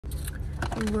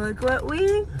Look what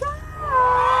we got.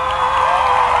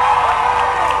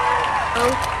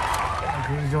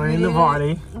 Enjoying the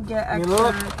party. Get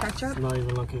extra ketchup. Not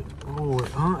even looking. Oh,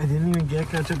 I didn't even get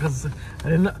ketchup because I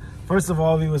didn't. First of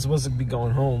all, we were supposed to be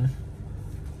going home.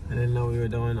 I didn't know we were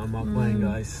doing a mukbang,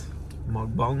 guys.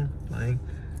 Mukbang, like.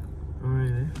 All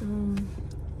right.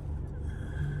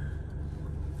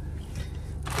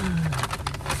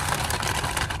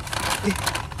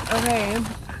 Okay,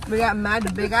 we got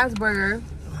mad big ass burger.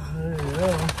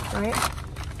 Yeah. Right.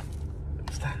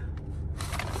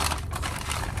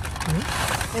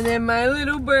 And then my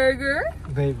little burger.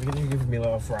 Babe, can you give me a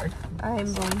little fry? I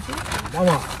am going to.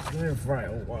 Mama, give me a fry.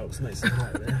 Oh, wow, it's nice and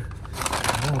hot, man.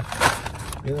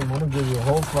 I'm gonna give you a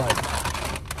whole fry.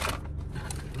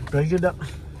 Break it up.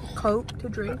 Coke to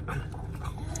drink.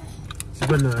 She's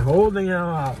putting the whole thing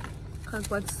out. Cause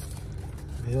what's?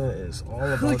 Yeah, it's all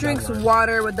about. Who drinks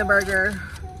water with the burger?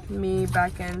 Me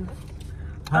back in.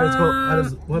 How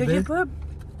does what? Did you put?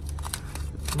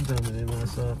 Don't tell me they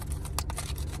messed up.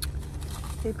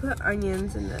 They put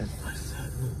onions in this. What's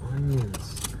that? No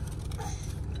onions.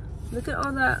 Look at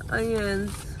all that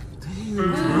onions. Dang, I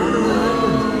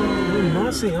did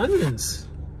not say onions.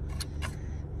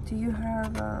 Do you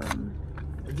have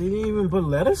They didn't even put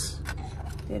lettuce?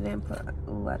 They didn't put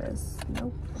lettuce.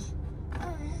 Nope.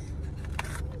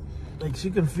 Like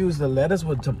she confused the lettuce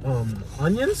with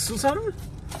onions or something?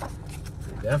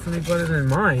 They definitely put it in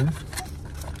mine.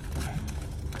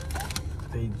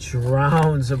 They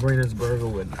drowned Sabrina's burger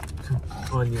with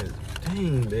onions.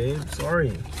 Dang, babe.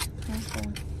 Sorry. Okay.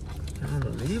 I don't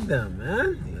believe them,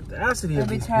 man. The audacity of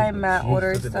Every these time people. Matt Jeez,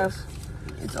 orders look at stuff,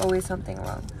 this. it's always something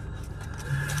wrong.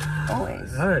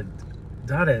 Always.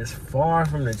 That is far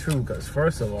from the truth. Because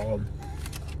first of all,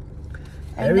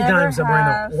 I every never time Sabrina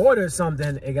have- orders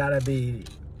something, it gotta be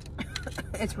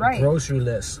It's right. a grocery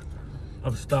list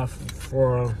of stuff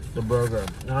for the burger.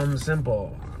 I'm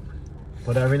simple.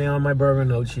 Put everything on my burger,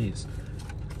 no cheese.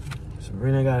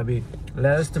 Sabrina gotta be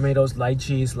lettuce, tomatoes, light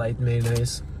cheese, light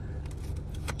mayonnaise,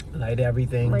 light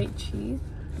everything. Light cheese,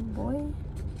 boy.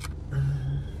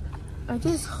 I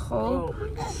just hope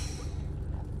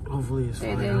Hopefully it's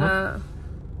they fine. did not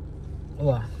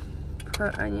What?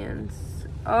 put onions.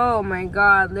 Oh my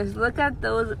God! Look at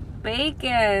those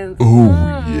bacons.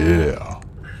 Oh yeah.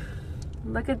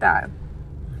 Look at that.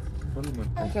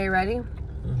 Okay, ready?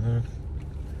 Mm-hmm.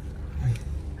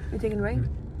 You taking a bite?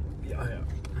 Yeah.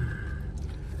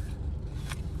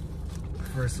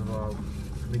 First of all,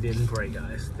 we didn't pray,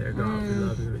 guys. Dear God, we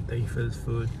love you. Thank you for this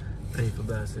food. Thank you for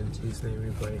blessing. In Jesus' name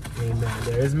we pray. Amen.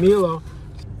 There's Milo.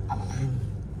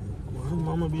 Why is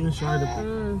Mama being shy to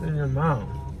put in your mouth?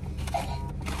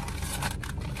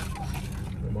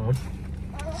 Come on.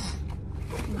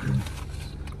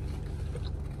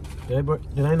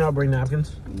 Did I not bring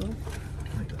napkins? No.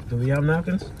 Do we have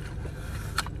napkins?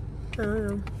 I don't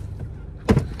know.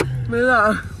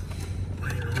 Mila.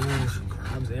 She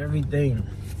grabs everything.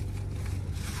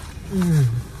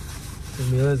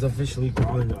 Camila is officially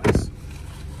cooking, guys.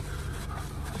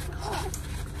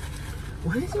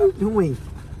 What is you doing?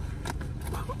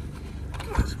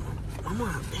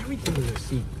 Mama, everything in the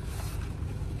seat.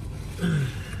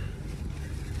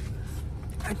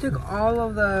 I took all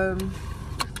of the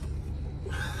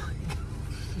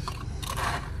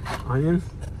onions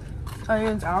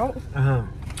out. Uh-huh.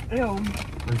 Ew.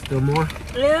 And still more?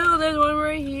 Ew, there's one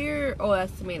right here. Oh,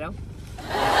 that's tomato.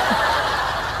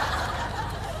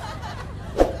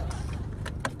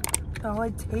 All I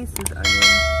taste is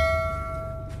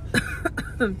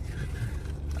onion.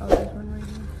 Oh, there's one right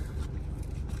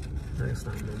here. Next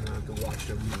time, I'm gonna have to watch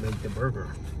them make the burger.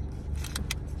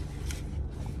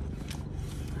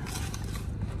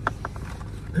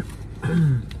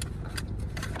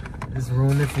 Just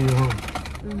ruin it for you, huh?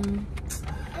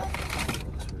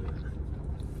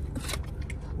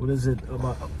 What is it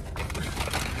about?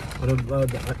 What about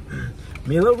the,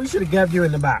 Mila, we should have kept you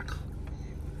in the back.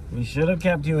 We should have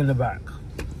kept you in the back.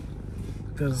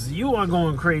 Because you are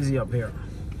going crazy up here.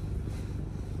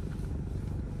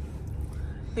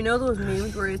 You know those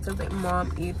memes where it says like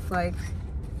mom eats like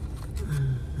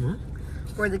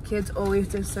where the kids always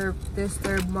disturb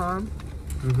mom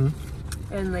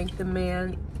and like the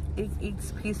man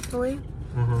eats peacefully?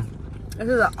 This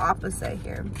is the opposite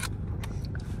here.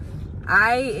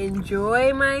 I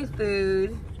enjoy my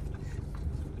food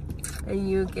and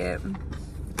you get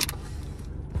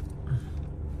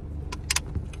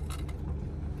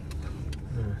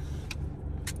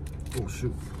oh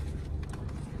shoot.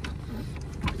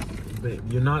 Babe,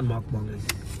 you're not mukbanging.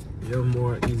 You're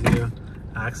more easier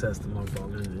access to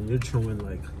mukbanging. And you're chewing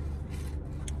like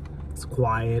it's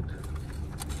quiet.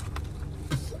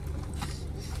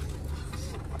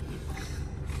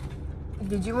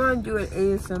 Did you want to do an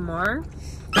ASMR?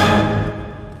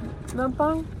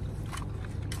 Mukbang?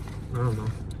 I don't know.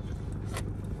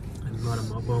 I'm not a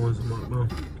mukbang, it's a mukbang.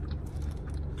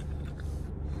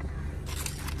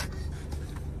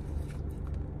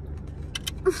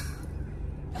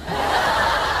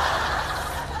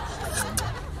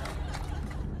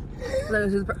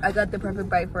 I got the perfect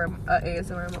bite for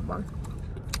ASMR mukbang.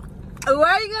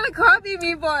 Why are you gonna copy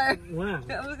me for? When?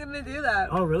 I was gonna do that.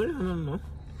 Oh, really? I don't know.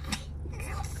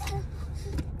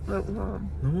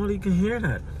 Nobody can hear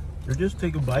that. You just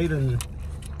take a bite and...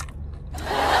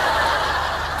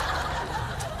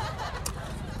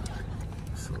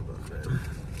 So good.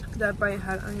 That bite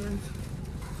had onions.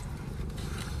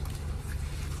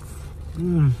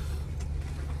 Mmm.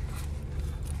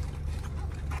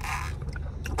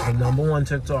 The #1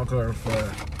 TikToker for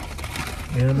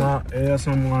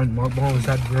ASMR mukbang is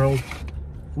that girl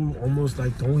who almost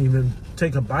like don't even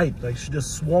take a bite. Like she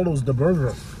just swallows the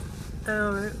burger. I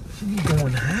know, right? She be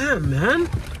going ham, man.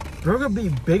 Burger be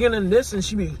bigger than this and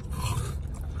she be...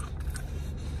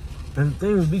 And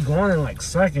things be gone in like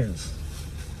seconds.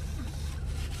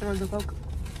 I want the Coke.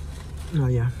 Oh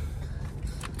yeah.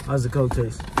 How's the Coke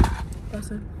taste?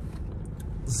 Awesome.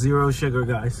 0 sugar,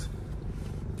 guys.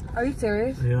 Are you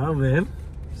serious? Yeah, man.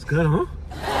 It's good, huh?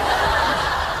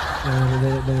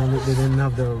 They didn't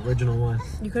have the original one.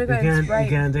 You could have gotten Sprite.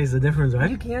 You can't taste the difference, right?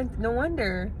 You can't. No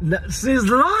wonder. She's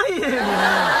lying! Hey,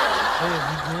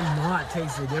 you cannot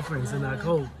taste the difference in that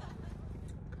Coke.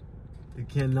 You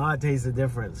cannot taste the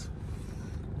difference.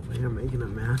 You're making a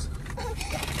mess.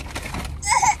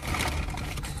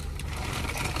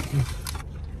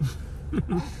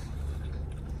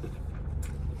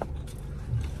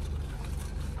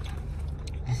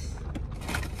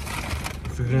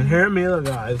 If you can hear me, look,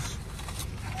 guys,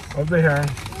 over here.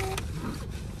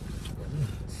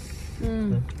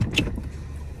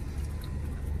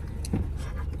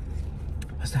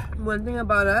 What's that? One thing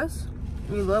about us,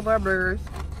 we love our burgers.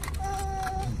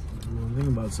 One thing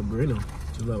about Sabrina,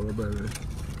 she loves her burgers.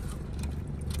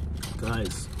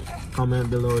 Guys, comment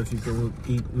below if you can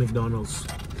eat McDonald's.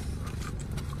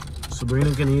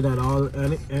 Sabrina can eat at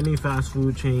any fast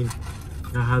food chain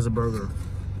that has a burger.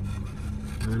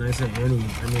 And when I say any,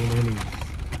 I mean any.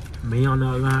 Me on the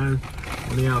other hand,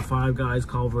 only have 5 Guys,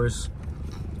 Culver's,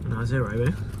 and that's it, right,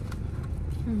 babe?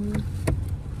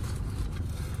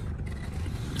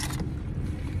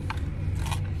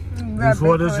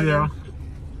 Before this year,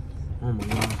 oh my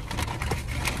god.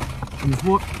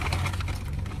 Before,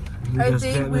 I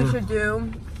think we should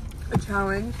do a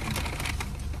challenge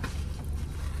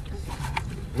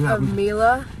of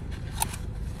Mila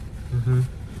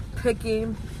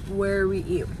picking where we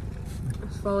eat.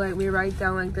 So like we write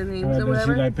down like the names or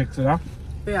whatever. She like picks it up?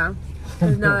 Yeah.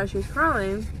 Because now that she's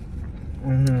crawling,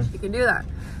 she can do that.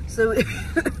 So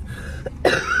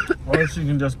or she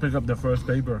can just pick up the first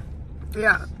paper.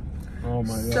 Yeah. Oh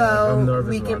my god. So I'm nervous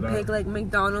we can about pick that. like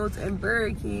McDonald's and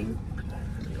Burger King.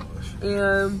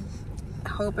 And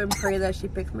hope and pray that she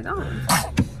picks McDonald's.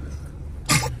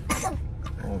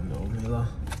 Oh no, Mila.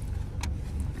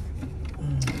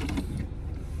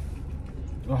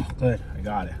 Oh, good. I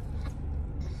got it.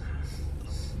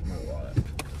 My wallet.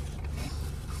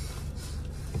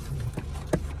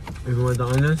 You want the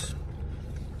onions?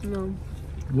 No.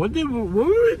 What were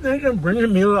we thinking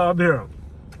bringing Mila up here?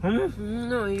 Huh?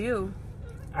 No, you.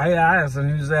 I asked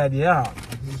and you said yeah.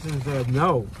 You said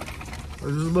no.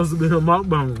 This is supposed to be a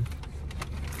mukbang.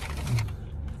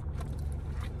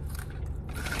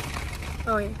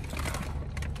 Oh yeah.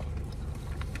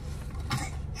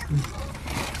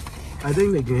 I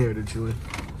think they can hear the chewing.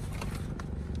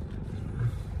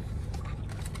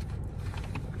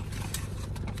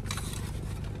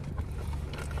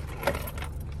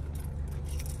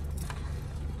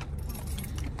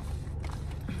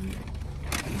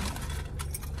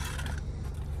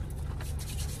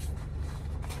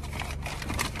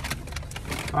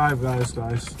 Alright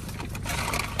guys.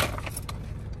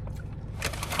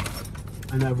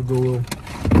 I never Google.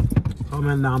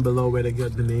 Comment down below where they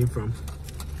get the name from.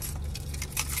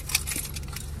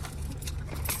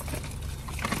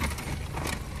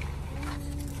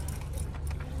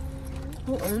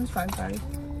 Who owns Five Guys?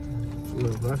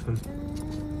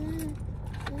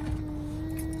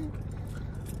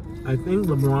 I think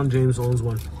LeBron James owns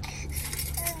one.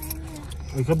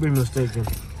 I could be mistaken.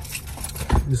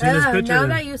 You see this picture? Now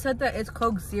that you said that it's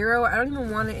Coke Zero, I don't even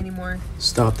want it anymore.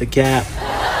 Stop the cap.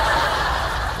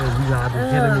 Oh, you gotta be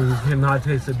kidding me. You cannot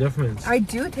taste the difference. I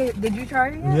do taste. Did you try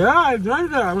it yet? Yeah, I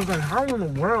drank that. I was like, how in the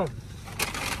world?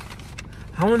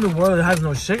 How in the world it has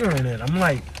no sugar in it? I'm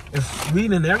like, it's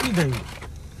sweet and everything.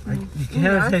 Like, you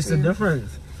can't taste the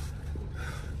difference.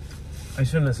 I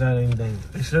shouldn't have said anything.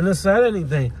 I shouldn't have said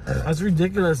anything. That's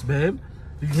ridiculous, babe.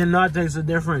 You cannot taste the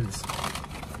difference.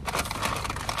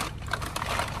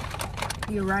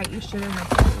 You're right. You shouldn't have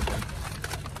said anything.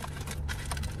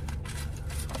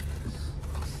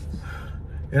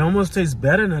 It almost tastes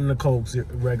better than the Coke's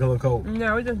regular Coke.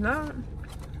 No, it does not.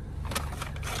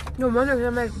 No wonder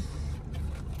I'm like,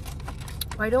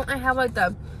 why don't I have like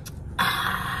the...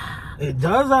 It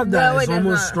does have that. No, it's it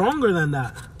almost not. stronger than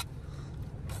that.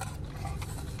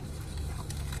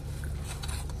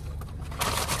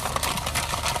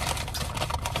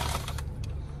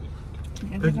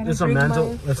 It's a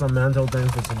mental. It's a mental thing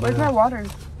for Sabrina. Where's my water?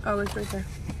 Oh, it's right there.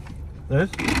 This?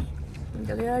 I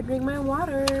gotta drink my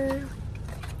water.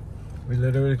 We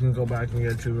literally can go back and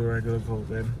get you a regular Coke,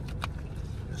 babe.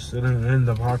 Just sitting in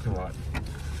the parking lot.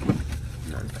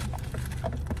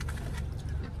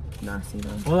 Nasty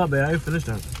though. Hold up, babe. How you finished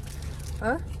that?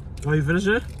 Huh? Oh, you finished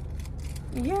it?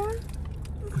 Yeah.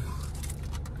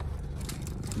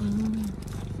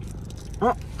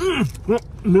 Oh,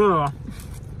 yeah.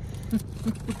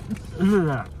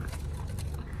 Yeah.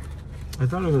 I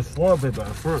thought it was foil paper at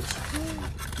first.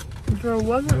 There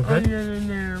wasn't Okay. onion in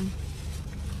there.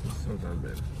 So damn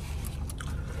bad.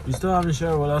 You still haven't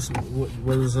shared with us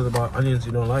what is it about onions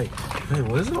you don't like. Hey,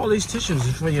 what is it all these tissues? Is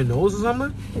it for your nose or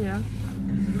something? Yeah.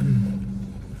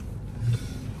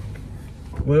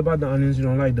 What about the onions you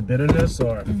don't like? The bitterness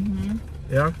or?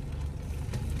 Yeah?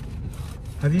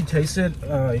 Have you tasted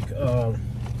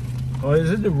or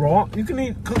is it the raw? You can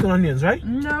eat cooked onions, right?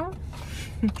 No.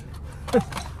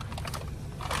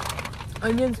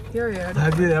 Onions, period.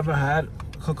 Have you ever had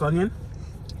cooked onion?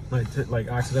 Like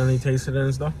accidentally tasted it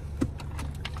and stuff?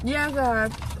 Yes, I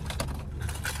have.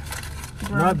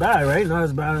 Not bad, right? Not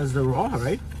as bad as the raw,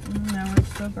 right? No,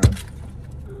 it's so gross.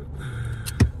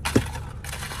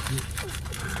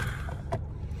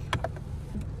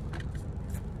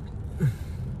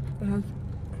 It has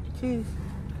cheese.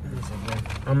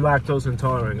 I'm lactose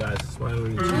intolerant, guys. That's why I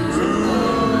don't eat cheese.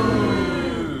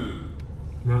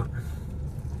 No.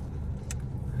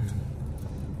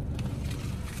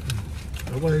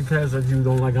 Nobody cares that you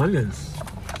don't like onions.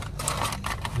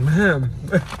 Man.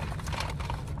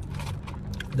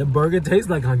 The burger tastes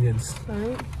like onions.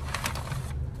 Right?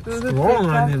 Strong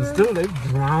onions too. They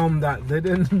drowned that. They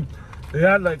didn't.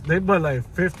 They put like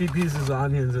 50 pieces of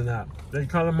onions in that. They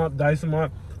cut them up, dice them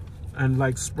up, and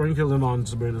like sprinkle them on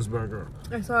Sabrina's burger.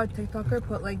 I saw a TikToker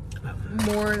put like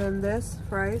more than this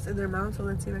fries in their mouth, so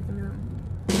let's see if I can do it.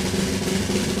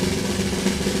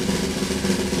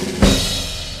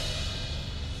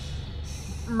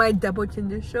 My double chin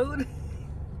just showed.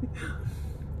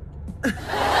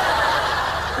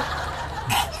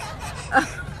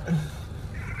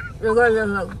 You're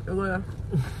going.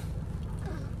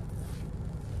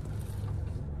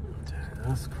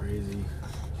 That's crazy.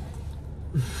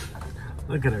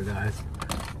 Look at her, guys.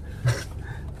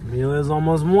 Mila's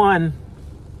almost won.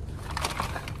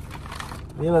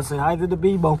 Mila, say hi to the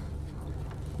Bebo.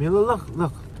 Mila,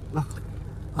 look.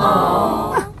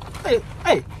 Oh.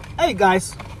 Hey,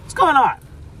 guys. What's going on?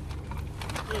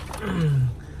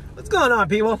 What's going on,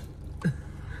 people?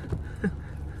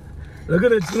 Look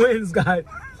at the twins, guys.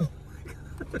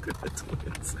 Look at the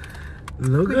twins.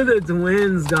 Look at the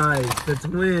twins, guys. The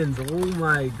twins. Oh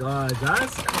my god.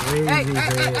 That's crazy.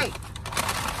 Hey.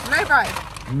 Night ride.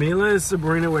 Mila is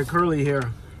Sabrina with curly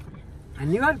hair.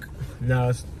 And you got...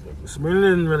 No, Sabrina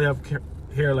didn't really have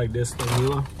hair like this though,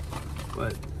 Mila.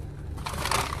 But...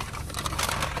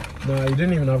 No, you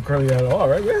didn't even have curly hair at all,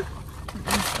 right, man?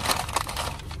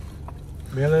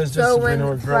 Mila is just Sabrina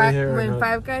with curly hair. When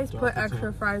Five Guys put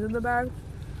extra fries in the bag,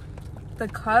 the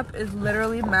cup is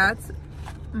literally Matt's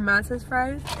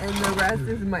fries, and the rest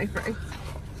is my fries.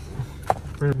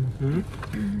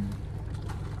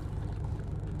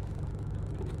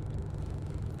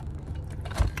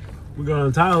 We're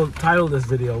gonna title this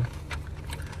video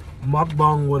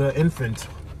 "Mukbang with an Infant."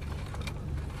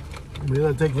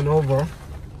 Mila taking over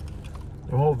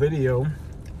the whole video,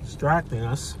 distracting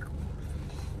us.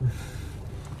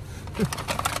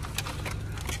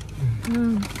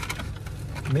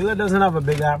 Mila doesn't have a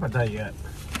big appetite yet.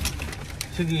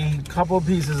 She can eat a couple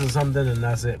pieces of something and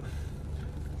that's it.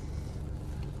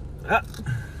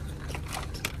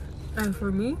 And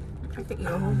for me, I can eat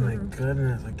a whole Oh my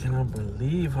goodness, I cannot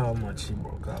believe how much she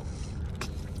broke up.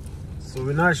 So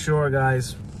we're not sure,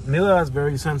 guys. Mila has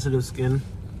very sensitive skin.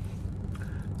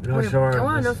 We're not sure. I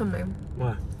want to know something.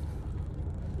 What?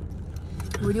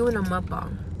 We're doing a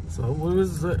mukbang. So we were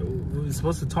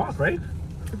supposed to talk, right?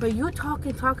 But you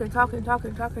talking.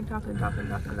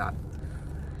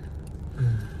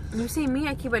 You see me,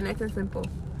 I keep it nice and simple.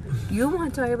 You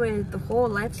want to tell everybody the whole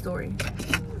life story.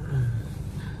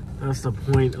 That's the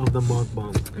point of the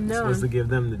mukbang. No. You're supposed to give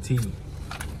them the tea.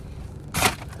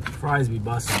 Fries be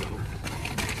busting though.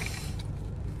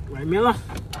 Right, Mila?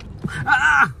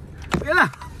 Ah!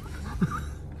 Mila!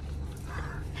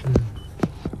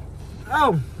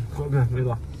 Oh! Come here,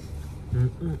 Mila.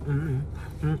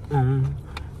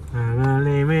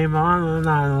 Leave me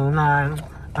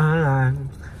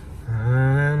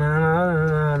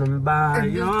by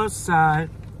your side.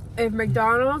 If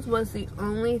McDonald's was the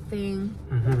only thing,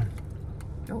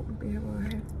 oh, be able to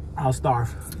hear. I'll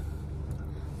starve.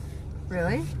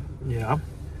 Really? Yeah.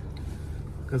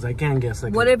 Because I can't get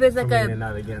sick. What if it's like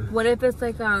a? Again. What if it's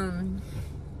like a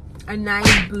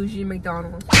nice bougie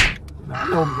McDonald's? I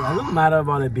don't matter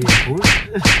about it being bougie. I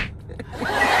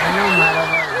don't matter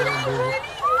about it being bougie.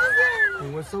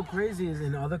 And what's so crazy is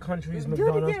in other countries,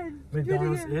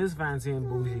 McDonald's is fancy and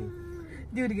bougie.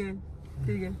 Do it again.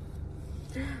 Do it again.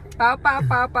 Pow, pow,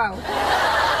 pow, pow.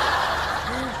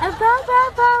 Pow, pow,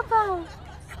 pow, pow.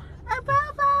 Pow,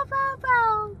 pow, pow,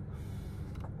 pow.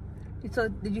 So,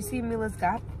 did you see Mila's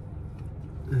gap?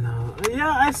 No.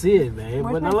 Yeah, I see it, babe.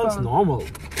 But that looks normal.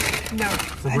 No.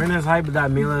 Sabrina's hype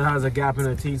that Mila has a gap in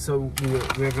her teeth, so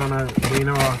we're gonna wean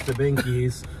her off the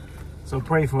binkies. So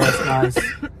pray for us, guys.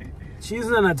 She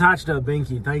isn't attached to a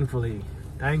binky, thankfully.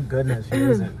 Thank goodness she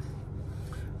isn't.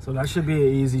 So that should be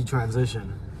an easy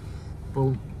transition.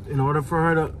 But in order for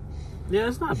her to... Yeah,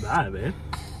 it's not bad, man.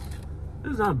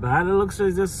 It's not bad. It looks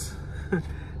like this...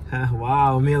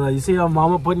 Wow, Mila, you see how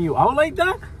mama putting you out like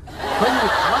that? Putting you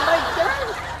out like that?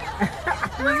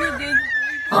 Mila's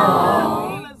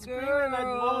screaming at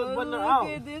mama putting her out.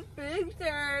 Look at this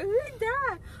picture. Who's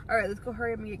that? Alright, let's go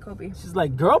hurry up and get Kobe. She's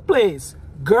like, girl, please.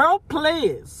 Girl,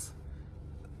 please.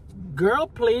 Girl,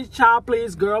 please. Child,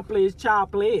 please. Girl, please.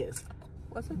 Child, please.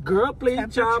 What's the girl, please.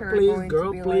 Child, please.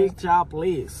 Girl, please. Like? Child,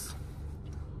 please.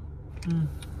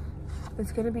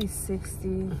 It's gonna be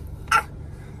 60.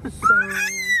 So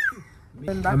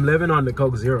I'm living on the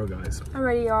Coke Zero, guys.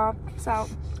 Alrighty, y'all. Peace out.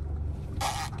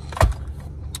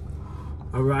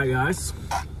 Alright, guys.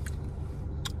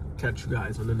 Catch you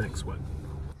guys on the next one.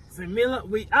 Say, Mila,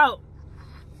 we out.